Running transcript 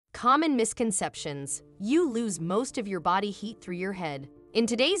Common misconceptions. You lose most of your body heat through your head. In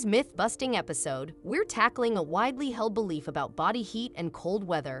today's myth-busting episode, we're tackling a widely held belief about body heat and cold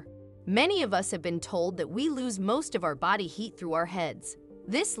weather. Many of us have been told that we lose most of our body heat through our heads.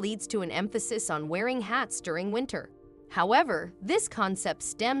 This leads to an emphasis on wearing hats during winter. However, this concept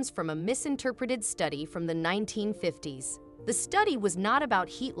stems from a misinterpreted study from the 1950s. The study was not about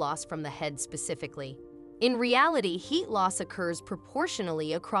heat loss from the head specifically. In reality, heat loss occurs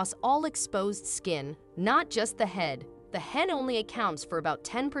proportionally across all exposed skin, not just the head. The head only accounts for about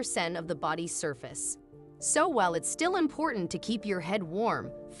 10% of the body's surface. So while it's still important to keep your head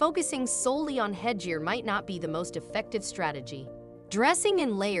warm, focusing solely on headgear might not be the most effective strategy. Dressing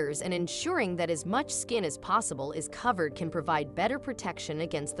in layers and ensuring that as much skin as possible is covered can provide better protection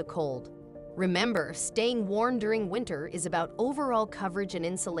against the cold. Remember, staying warm during winter is about overall coverage and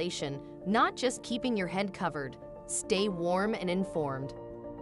insulation, not just keeping your head covered. Stay warm and informed.